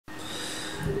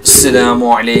আসসালামু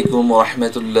আলাইকুম ওয়া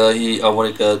রাহমাতুল্লাহি ওয়া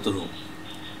বারাকাতুহু।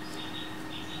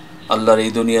 আল্লাহর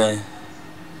এই দুনিয়ায়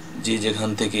যে যেখান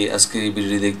থেকে আজকের এই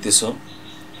ভিডিওটি দেখতেছো,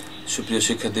 সুপ্রিয়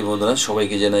শিক্ষার্থী বন্ধুরা,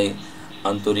 সবাইকে জানাই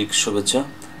আন্তরিক শুভেচ্ছা।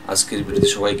 আজকের ভিডিওতে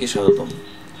সবাইকে স্বাগতম।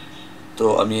 তো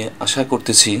আমি আশা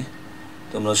করতেছি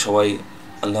তোমরা সবাই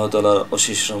আল্লাহ তাআলার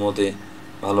অশেষ রহমতে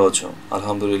ভালো আছো।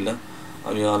 আলহামদুলিল্লাহ,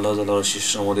 আমি আল্লাহ তাআলার অশেষ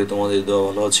রহমতে তোমাদের দোয়া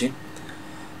ভালো আছি।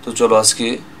 তো চলো আজকে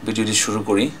ভিডিওটি শুরু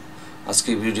করি।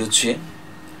 আজকে ভিডিও হচ্ছে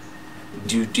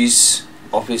duties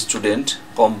of a student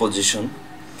composition.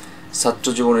 ছাত্র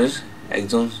জীবনের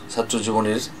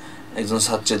একজন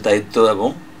ছাত্রের দায়িত্ব এবং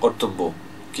কর্তব্য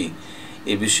কি,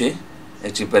 এই বিষয়ে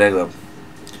একটি প্যারাগ্রাফ।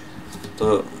 তো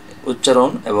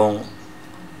উচ্চারণ এবং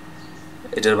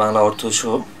এটার বাংলা অর্থ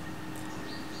সহ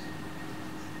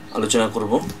আলোচনা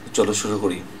করব। চলো শুরু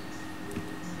করি।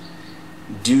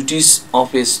 ডিউটিস অফ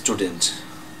এ স্টুডেন্ট,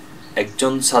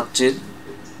 একজন ছাত্রের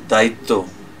দায়িত্ব।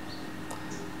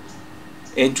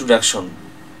 Introduction.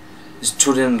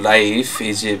 Student life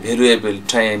is a valuable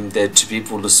time that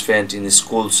people spend in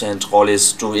schools and colleges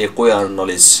to acquire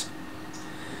knowledge.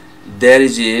 There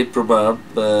is a proverb,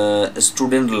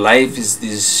 student life is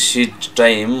the shit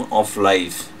time of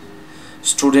life.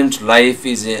 Student life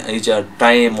is a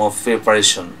time of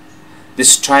preparation.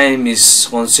 This time is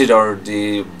considered the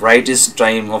brightest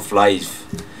time of life.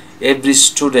 Every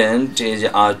student is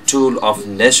a tool of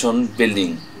nation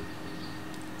building.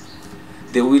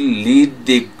 They will lead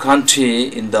the country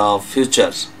in the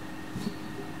future.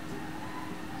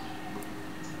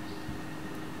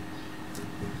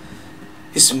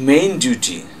 His main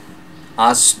duty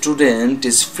as student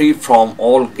is free from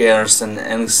all cares and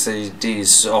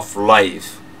anxieties of life.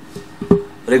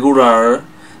 Regular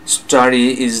study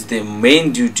is the main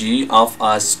duty of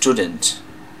a student.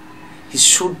 He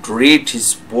should read his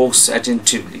books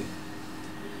attentively.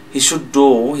 He should do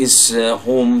his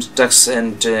home tasks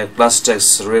and class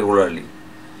tasks regularly.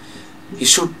 He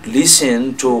should listen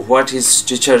to what his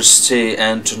teachers say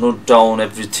and note down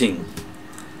everything.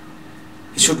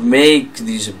 He should make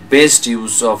the best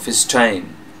use of his time.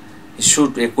 He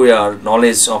should acquire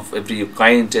knowledge of every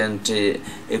kind and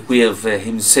equip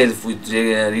himself with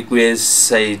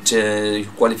requisite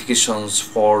qualifications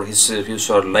for his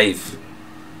future life.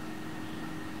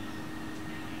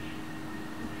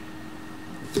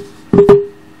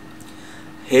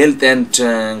 Health and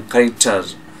character.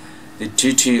 The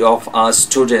duty of a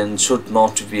student should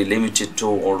not be limited to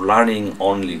learning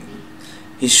only.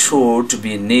 He should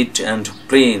be neat and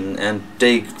clean and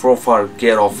take proper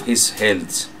care of his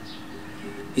health.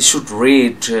 He should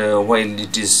read while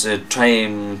it is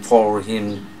time for him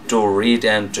to read,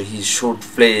 and he should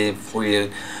play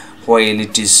while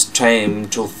it is time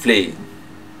to play.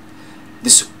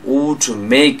 This would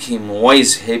make him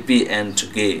wise, happy and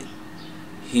gay.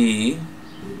 He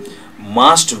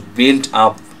must build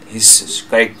up his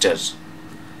character.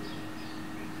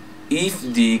 If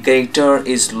the character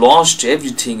is lost,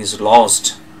 everything is lost.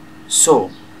 So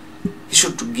he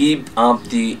should give up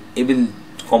the evil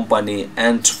company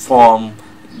and form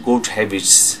good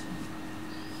habits.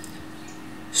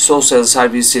 Social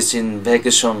services in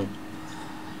vacation.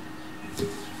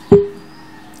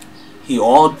 He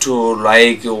ought to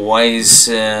likewise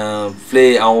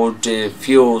play out a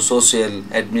few social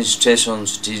administrations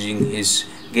during his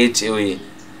getaway.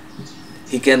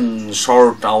 He can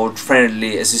sort out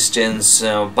friendly assistance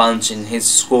bunch in his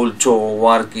school to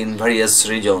work in various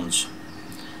regions.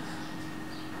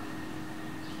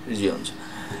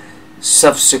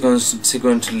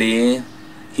 Subsequently,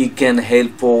 he can help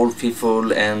poor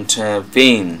people and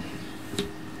pain.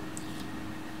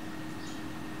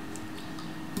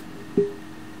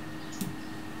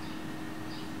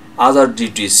 Other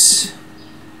duties.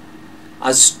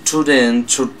 A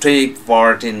student should take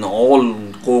part in all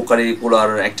co-curricular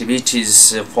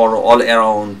activities for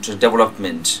all-around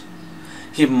development.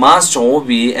 He must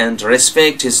obey and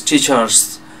respect his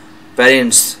teachers,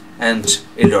 parents and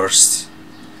elders.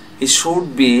 He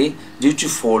should be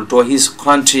dutiful to his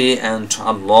country and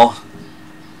Allah.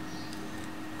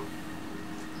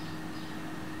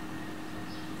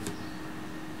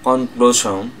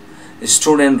 Conclusion.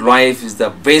 Student life is the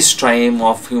best time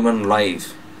of human life.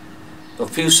 The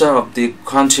future of the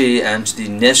country and the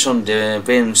nation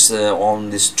depends on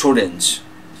the students.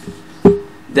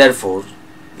 Therefore,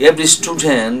 every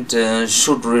student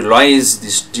should realize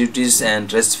these duties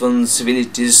and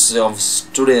responsibilities of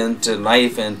student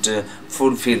life and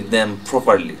fulfill them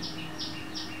properly.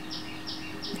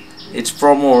 It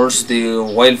promotes the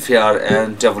welfare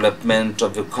and development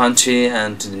of the country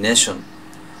and the nation.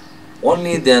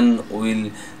 Only then will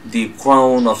the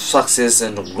crown of success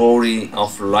and glory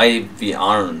of life be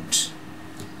earned.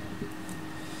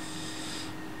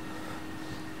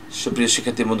 সুপ্রিয়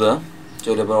শিক্ষার্থী বন্ধুরা,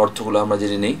 চলে এবার অর্থগুলো আমরা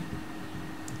জেনে নেই।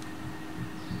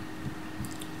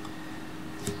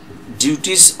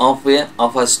 Duties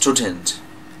of a student,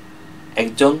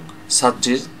 একজন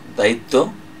ছাত্রীর দায়িত্ব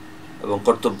এবং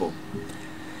কর্তব্য।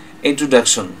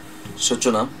 ইন্ট্রোডাকশন,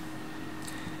 সূচনা।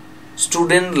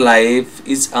 Student life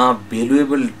is a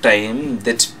valuable time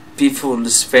that people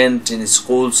spend in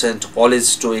schools and colleges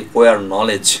to acquire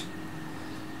knowledge.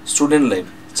 Student life,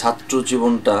 ছাত্র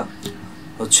জীবনটা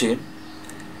হচ্ছে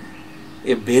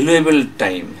a valuable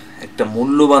time, একটা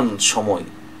মূল্যবান সময়,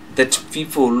 that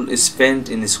people spend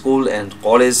in school and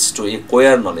college to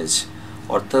acquire knowledge,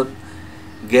 অর্থাৎ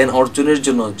জ্ঞান অর্জনের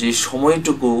জন্য যে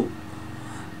সময়টুকু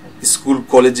স্কুল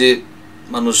কলেজে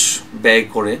মানুষ ব্যয়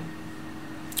করে,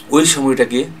 ওই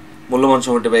সময়টাকে মূল্যবান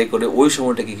সময়টা ব্যয় করে, ওই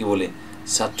সময়টাকে কি বলে?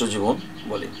 ছাত্র জীবন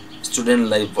বলে, স্টুডেন্ট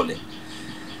লাইফ বলে।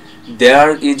 দেয়ার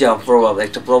ইজ আ প্রবাদ,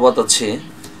 একটা প্রবাদ আছে,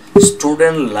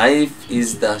 student life is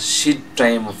the seed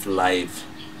time of life.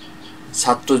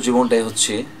 ছাত্র জীবনটাই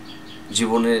হচ্ছে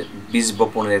জীবনের বীজ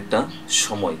বপনের একটা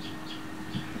সময়।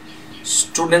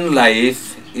 Student life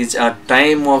is a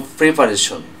time of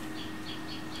preparation.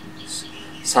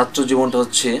 ছাত্র জীবনটা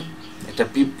হচ্ছে একটা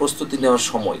প্রস্তুতি নেওয়ার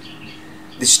সময়।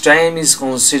 This time is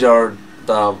considered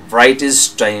the brightest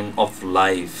time of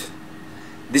life.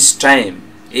 This time,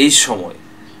 এই সময়,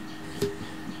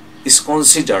 is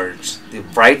considered the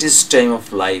brightest time of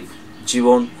life.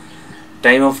 Jibon,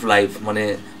 time of life মানে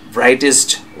brightest,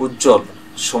 উজ্জ্বল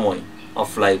সময় of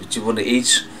life। জীবনে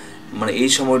এই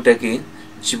সময়টাকে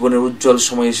জীবনের উজ্জ্বল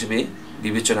সময় হিসেবে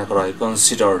বিবেচনা করা হয়।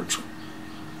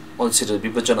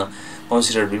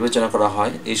 বিবেচনা করা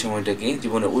হয়, এই সময়টাকে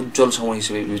জীবনের উজ্জ্বল সময়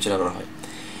হিসেবে বিবেচনা করা হয়।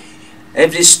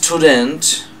 এভরি স্টুডেন্ট,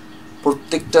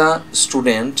 প্রত্যেকটা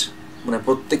স্টুডেন্ট মানে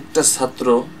প্রত্যেকটা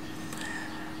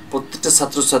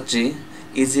ছাত্রছাত্রী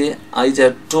is a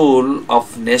tool of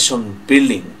nation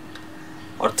building,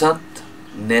 অর্থাৎ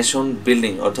নেশন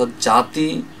বিল্ডিং অর্থাৎ জাতি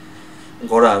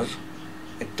গড়ার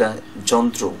একটা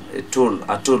যন্ত্র,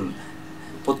 আটুল।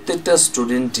 প্রত্যেকটা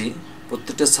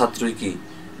প্রত্যেকটা ছাত্রই কি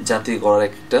জাতি গড়ার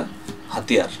একটা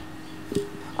হাতিয়ার,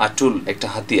 আটুল একটা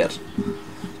হাতিয়ার।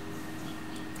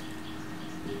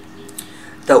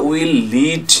 They will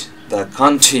lead the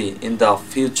country in the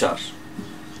future.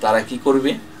 তারা কি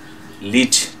করবে?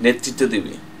 লিড, নেতৃত্ব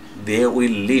দেবে। They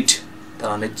will lead,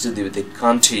 তারা নেতৃত্ব দেবে the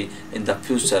country in the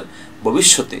future,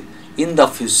 ভবিষ্যতে। in the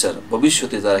future,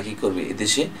 ভবিষ্যতে তারা কি করবে?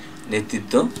 এদেশে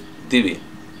নেতৃত্ব দিবে।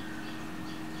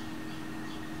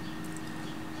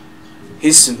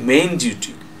 His main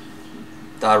duty,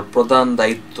 তার প্রধান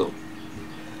দায়িত্ব।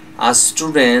 A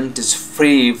student is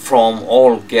free from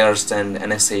all cares and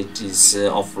anxieties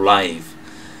of life.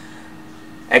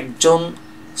 একজন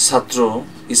ছাত্র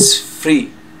is free,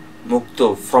 মুক্ত,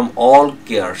 from all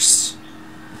cares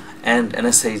and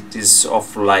anxieties of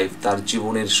life, তার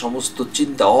জীবনের সমস্ত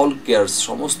চিন্তা, all cares,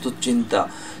 সমস্ত চিন্তা,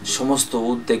 সমস্ত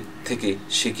উদ্বেগ থেকে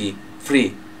সে কি ফ্রি,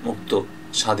 মুক্ত,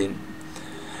 স্বাধীন।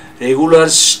 রেগুলার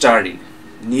স্টাডি,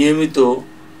 নিয়মিত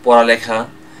পড়ালেখা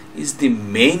is the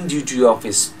main duty of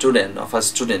a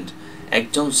student.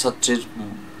 একজন ছাত্রের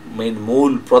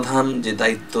মূল প্রধান যে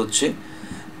দায়িত্ব হচ্ছে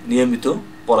নিয়মিত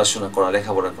পড়াশোনা করা,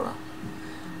 লেখাপড়া করা।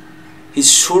 He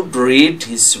should read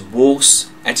his books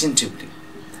attentively.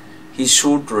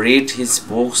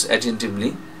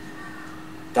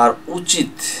 তার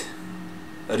উচিত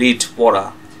রিড, পড়া,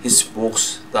 his books,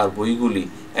 তার বইগুলি,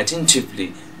 attentively,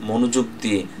 মনোযোগ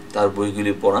দিয়ে তার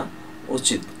বইগুলি পড়া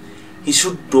উচিত। He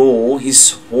should do his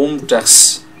home tasks.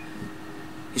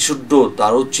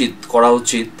 তার উচিত, করা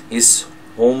উচিত, his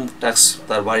home tasks,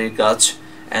 তার বাড়ির কাজ,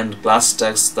 and class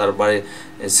tasks, তার বাড়ির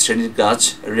শ্রেণীর কাজ,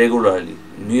 regularly,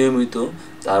 নিয়মিত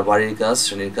তার বাড়ির কাজ,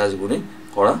 শ্রেণীর কাজগুলি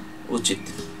করা উচিত।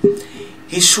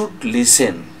 He should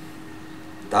listen,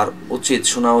 তার উচিত,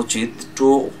 শোনা উচিত, to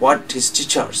what his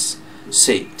teachers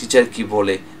say, teacher কি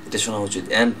বলে এটা শোনা উচিত,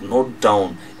 and note down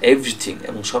everything,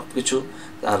 এবং সব কিছু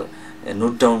তার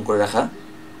নোট ডাউন করে রাখা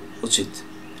উচিত,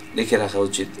 লিখে রাখা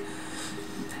উচিত।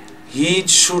 He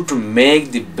should make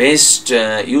the best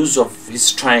use of his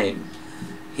time.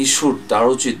 তার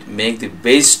উচিত make the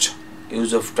best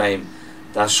use of time,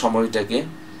 তার সময়টাকে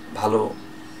ভালো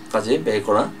কাজে ব্যয়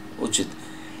করা উচিত।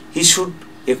 He should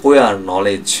acquire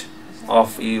knowledge of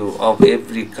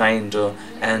every kind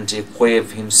and equip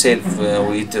himself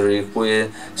with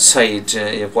requisite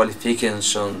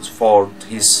qualifications for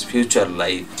his future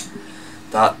life.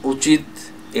 তার উচিত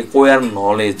acquire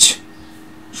knowledge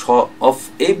of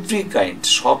every kind,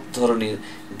 সব ধরনের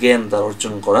জ্ঞান তার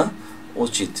অর্জন করা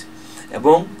উচিত,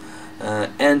 এবং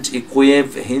and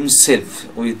equip himself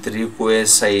with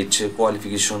requisite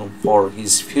qualification for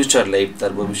his future life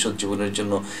তার ভবিষ্যৎ জীবনের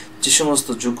জন্য যে সমস্ত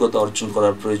যোগ্যতা অর্জন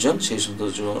করার প্রয়োজন সেই সমস্ত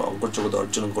যোগ্যতা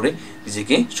অর্জন করে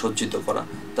নিজেকে সজ্জিত করা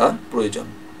তার প্রয়োজন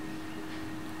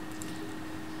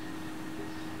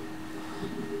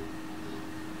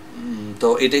তো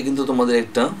এটা কিন্তু তোমাদের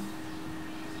একটা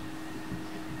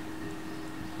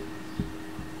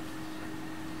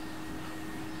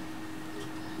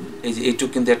এই যে এইটুক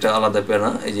কিন্তু একটা আলাদা প্যারা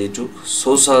এই যে এইটুক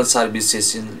সোশ্যাল সার্ভিসেস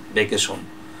ইন ভ্যাকেশন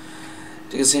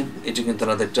ঠিক আছে এইটুক কিন্তু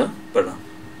আলাদা একটা প্যারা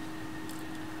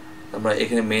আমরা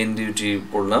এখানে মেইন ডিউটি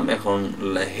পড়লাম এখন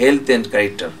health and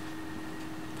character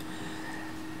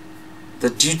The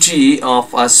duty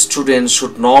of a student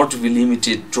should not be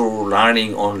limited to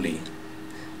learning only.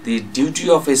 The duty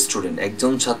of a student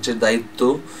একজন ছাত্রের দায়িত্ব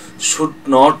should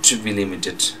not be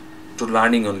limited to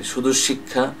learning only শুধু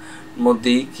শিক্ষা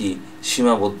মধ্যেই কি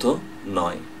সীমাবদ্ধ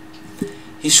নয়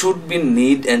he should be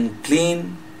neat and clean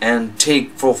and take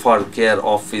proper care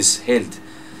of his health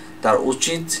তার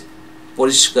উচিত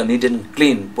পরিষ্কার নিট এন্ড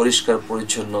ক্লিন পরিষ্কার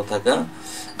পরিচ্ছন্ন থাকা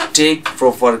take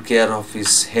proper care of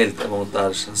his health এবং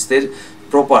তার স্বাস্থ্যের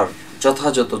প্রপার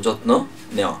যথাযথ যত্ন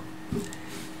নেওয়া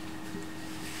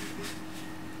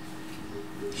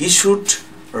he should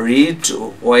read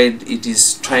while it is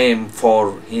time for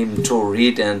him to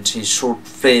read and he should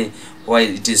play while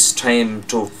it is time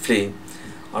to play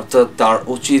অর্থাৎ তার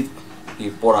উচিত কি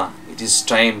পড়া it is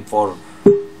time for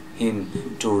him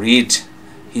to read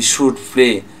he should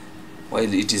play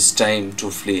while it is time to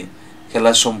play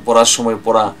পড়ার সময়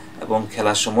পড়া এবং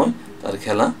খেলার সময় তার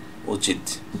খেলা উচিত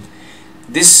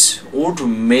this would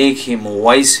make him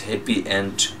wise happy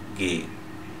and gay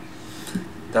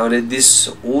তাহলে this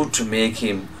would make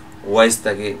him wise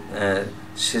তাকে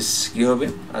সে কি হবে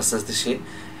আস্তে আস্তে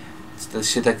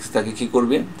সে তাকে কি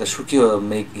করবে তা সুখী হবে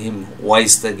make him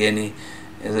wise তা জ্ঞানী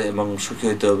এবং সুখী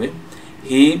হতে হবে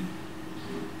he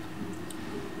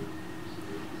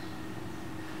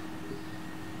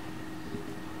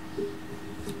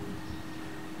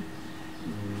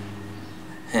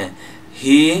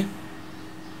he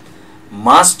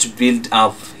must build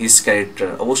up his character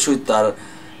অবশ্যই তার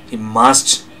he must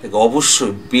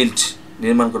অবশ্যই build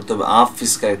নির্মাণ করতে হবে up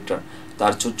his character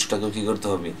তার চরিত্রটাকে কি করতে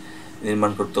হবে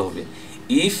নির্মাণ করতে হবে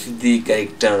if the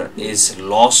character is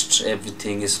lost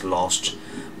everything is lost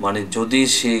মানে যদি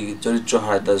সে চরিত্র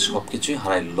হারায় তার সবকিছুই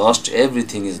হারায় lost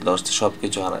everything is lost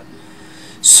সবকিছু হারায়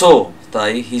so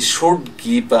তাই he should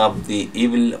give up the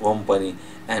evil company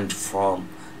and from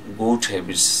good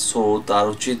habits so তার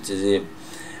উচিত যে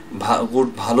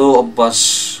ভালো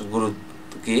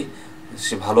অভ্যাসগুলোকে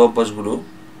সে ভালো অভ্যাসগুলো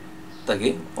তাকে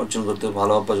অর্জন করতে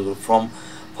ভালো অভ্যাসগুলো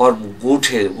ফর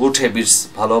গুড হ্যাবিটস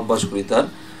ভালো অভ্যাসগুলি তার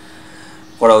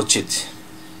করা উচিত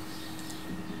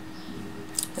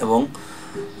এবং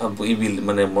ইভিল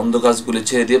মানে মন্দ কাজগুলি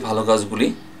ছেড়ে দিয়ে ভালো কাজগুলি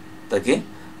তাকে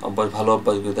ভালো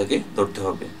অভ্যাসগুলি তাকে ধরতে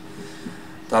হবে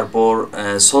তারপর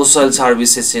সোশ্যাল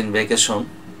সার্ভিসেস ইন ভ্যাকেশন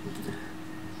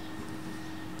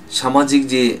সামাজিক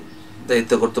যে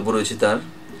দায়িত্ব কর্তব্য রয়েছে তার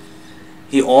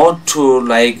he ought to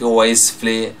likewise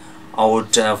play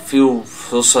out a few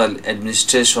social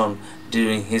administration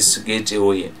during his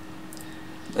getaway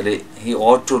তাহলে he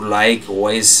ought to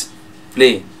likewise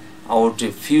play out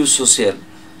a few social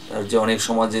তার যে অনেক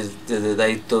সমাজের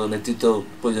দায়িত্ব নেতৃত্ব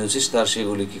প্রয়োজন আছে তার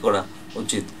সেগুলি কি করা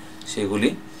উচিত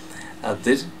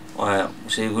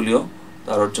সেগুলিও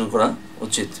তার অর্জন করা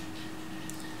উচিত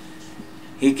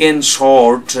he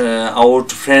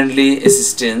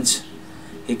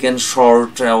can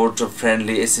sort out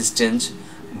friendly assistance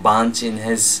bunch in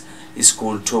his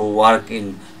school to work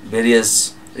in various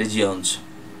regions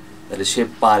তাহলে সে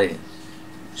পারে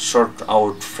sort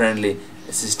out friendly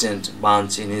assistant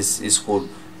bunch in his school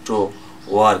to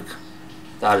work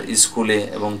তার স্কুলে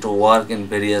এবং to work in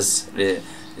various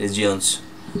regions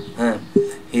হ্যাঁ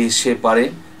সে পারে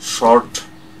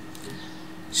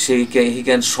he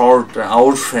can sort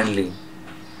out friendly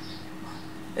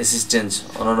assistance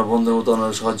অন্যান্য বন্ধুর মতো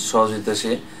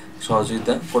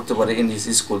সহযোগিতা করতে পারে in his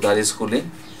school তার স্কুলে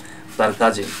তার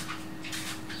কাজে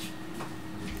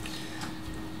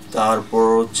তারপর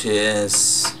হচ্ছে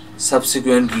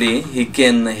subsequently he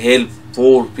can help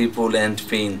poor people and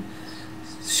pain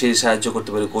সে সাহায্য করতে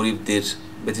পারে গরিবদের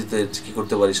ব্যতীত কি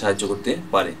করতে পারে সাহায্য করতে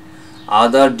পারে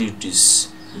other duties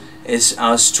as a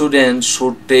student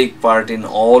should take part in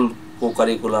all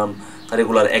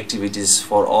co-curricular activities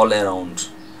for all around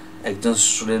একজন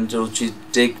স্টুডেন্টের উচিত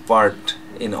take part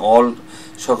in all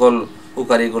সকল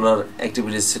co-curricular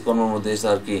activities কর্মের মধ্যে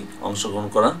তার কি অংশগ্রহণ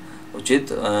করা উচিত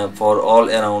for all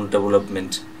around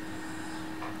development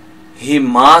he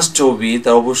must be,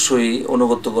 তার অবশ্যই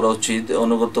অনুগত করা উচিত,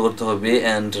 অনুগত করতে হবে,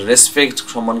 অ্যান্ড রেসপেক্ট,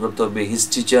 সম্মান করতে হবে, হিজ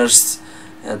টিচার্স,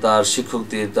 তার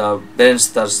শিক্ষকদের, তার প্যারেন্টস,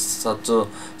 তার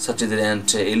ছাত্রীদের, অ্যান্ড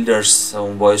এল্ডার্স এবং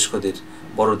বয়স্কদের,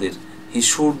 বড়দের। He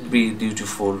should be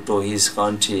dutiful to his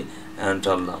country and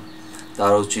আল্লাহ,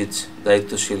 তার উচিত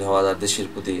দায়িত্বশীল হওয়া তার দেশের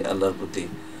প্রতি, আল্লাহর প্রতি।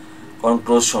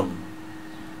 Conclusion,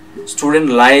 student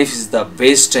life is the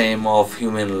best time of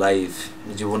human life,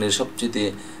 জীবনের সবচেয়ে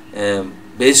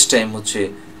বেস্ট টাইম হচ্ছে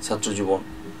ছাত্র জীবন।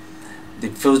 The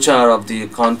future of the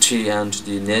country and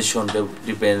the nation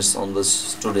depends on the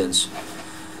students.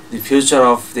 The future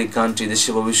of the country,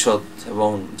 দেশের ভবিষ্যৎ এবং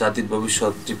জাতির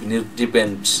ভবিষ্যৎ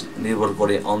depends, নির্ভর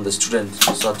করে on the students,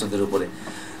 ছাত্রদের উপরে।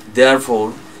 Therefore,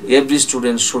 every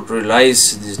student should realize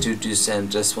these duties and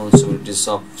responsibilities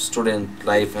of student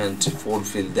life and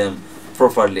fulfill them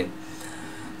properly.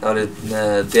 তাহলে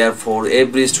therefore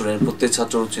every student, প্রত্যেক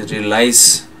ছাত্র উচিত realize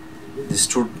the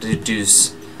duties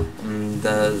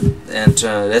and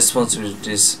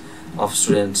responsibilities of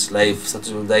students life,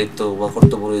 ছাত্রদের দায়িত্ব বা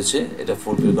কর্তব্য রয়েছে, এটা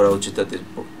ফুলফিল করা উচিত তাদের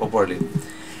properly.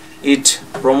 It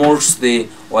promotes the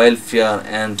welfare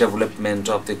and development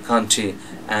of the country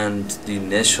and the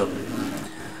nation,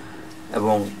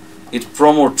 এবং it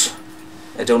promote,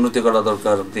 এটা উন্নতি করা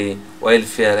দরকার, the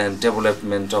welfare and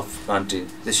development of country,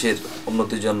 দেশের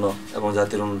উন্নতির জন্য এবং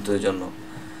জাতির উন্নতির জন্য।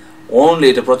 Only,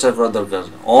 এটা প্রচার করা দরকার,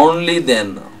 only then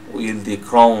will the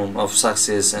crown of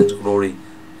success and glory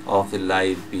of the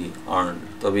life be earned,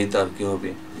 তবেই তার কি হবে,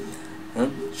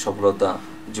 সফলতা,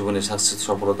 জীবনের সাকসেস,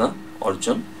 সফলতা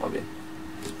অর্জন হবে।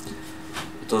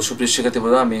 তো সুপ্রিয় শিক্ষার্থী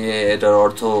বন্ধুরা, আমি এটার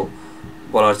অর্থ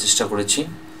বলার চেষ্টা করেছি।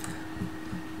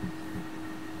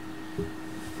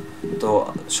 তো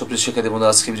সুপ্রিয় শিক্ষার্থী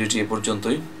বন্ধুরা, আজকে ভিডিওটি এ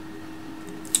পর্যন্তই।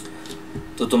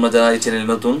 তো তোমরা যারা এই চ্যানেলে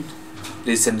নতুন,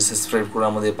 প্লিজ চ্যানেল সাবস্ক্রাইব করে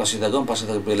আমাদের পাশে থাকো, পাশে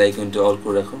থাকবে বেল আইকনটি অল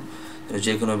করে রাখো,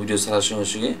 যে কোনো ভিডিও ছাড়ার সঙ্গে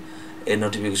সঙ্গে এর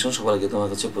নোটিফিকেশন সবার আগে তোমার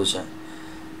কাছে পৌঁছায়।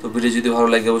 তো ভিডিও যদি ভালো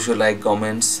লাগে অবশ্যই লাইক,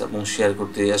 কমেন্টস এবং শেয়ার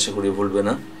করতে আশা করি ভুলবে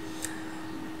না।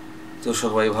 তো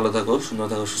সবাই ভালো থাকো, সুন্দর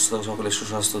থাকো, সুস্থ থাকো, সকলের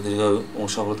সুস্বাস্থ্য, দীর্ঘ এবং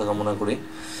সফলতা কামনা করি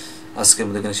আজকে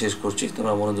আমরা এখানে শেষ করছি।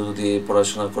 তোমরা মনোযোগ দিয়ে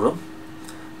পড়াশোনা করো।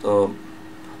 তো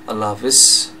আল্লাহ হাফিজ,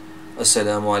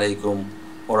 আসসালামু আলাইকুম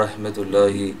ওয়া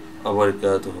রাহমাতুল্লাহি ওয়া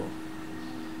বারাকাতুহু।